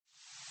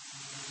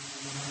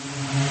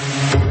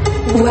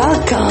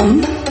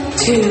Welcome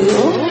to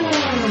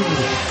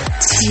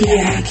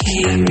TIK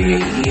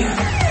Radio.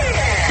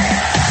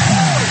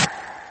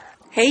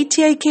 Hey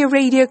TIK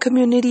Radio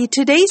community,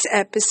 today's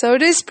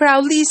episode is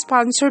proudly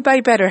sponsored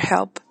by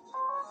BetterHelp.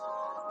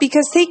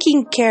 Because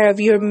taking care of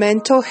your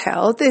mental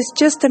health is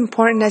just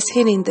important as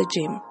hitting the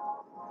gym.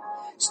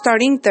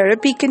 Starting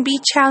therapy can be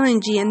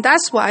challenging, and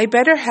that's why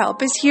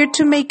BetterHelp is here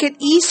to make it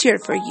easier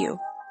for you.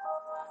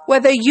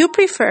 Whether you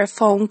prefer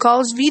phone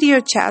calls,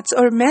 video chats,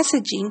 or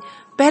messaging,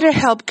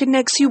 BetterHelp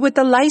connects you with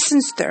a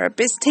licensed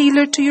therapist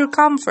tailored to your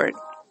comfort.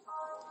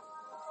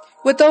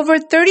 With over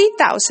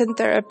 30,000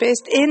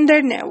 therapists in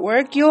their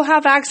network, you'll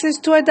have access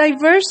to a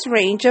diverse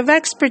range of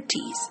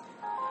expertise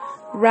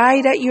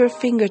right at your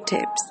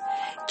fingertips.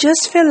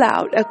 Just fill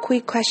out a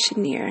quick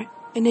questionnaire,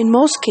 and in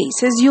most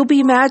cases, you'll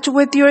be matched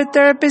with your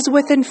therapist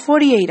within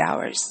 48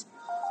 hours.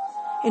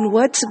 And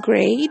what's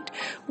great?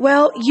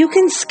 Well, you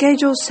can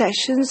schedule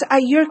sessions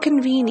at your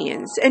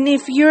convenience. And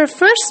if your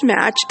first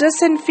match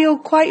doesn't feel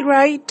quite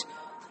right,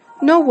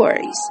 no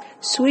worries.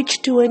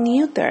 Switch to a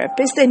new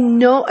therapist at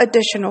no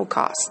additional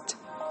cost.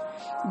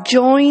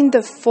 Join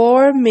the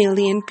 4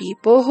 million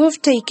people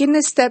who've taken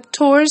a step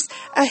towards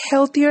a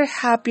healthier,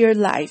 happier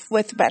life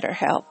with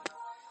BetterHelp.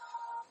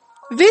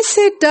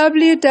 Visit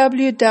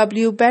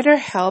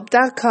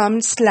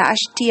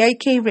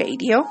www.betterhelp.com/TIK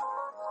Radio.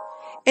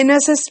 And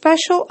as a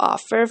special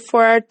offer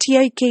for our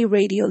TIK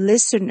Radio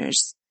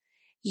listeners,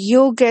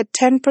 you'll get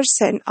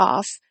 10%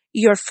 off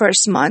your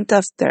first month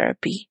of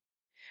therapy.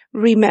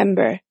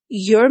 Remember,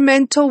 your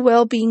mental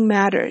well-being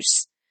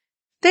matters.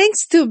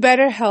 Thanks to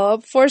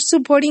BetterHelp for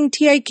supporting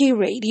TIK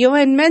Radio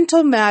and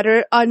Mental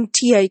Matter on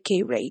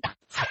TIK Radio.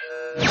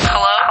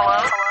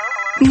 Hello?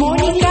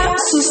 Monica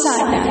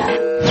Susana.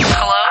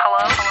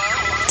 Hello?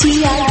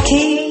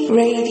 TIK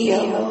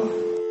Radio.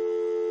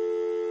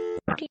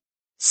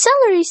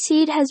 Celery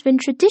seed has been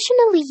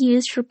traditionally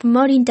used for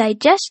promoting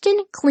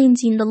digestion,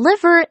 cleansing the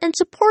liver, and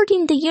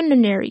supporting the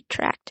urinary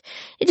tract.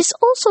 It is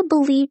also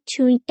believed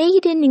to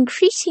aid in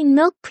increasing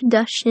milk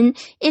production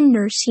in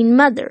nursing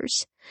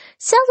mothers.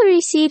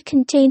 Celery seed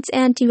contains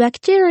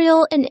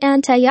antibacterial and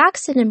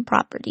antioxidant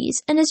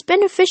properties and is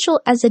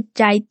beneficial as a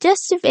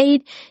digestive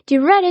aid,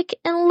 diuretic,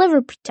 and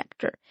liver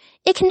protector.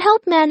 It can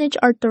help manage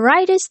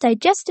arthritis,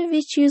 digestive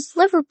issues,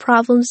 liver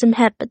problems, and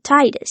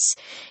hepatitis.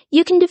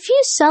 You can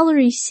diffuse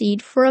celery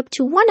seed for up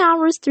to 1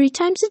 hour 3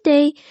 times a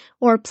day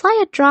or apply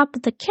a drop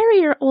of the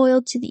carrier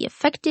oil to the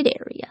affected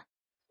area.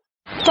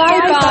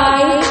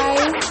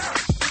 Bye-bye.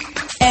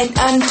 And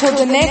until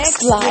the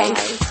next live,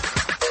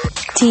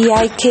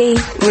 TIK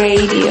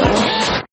Radio.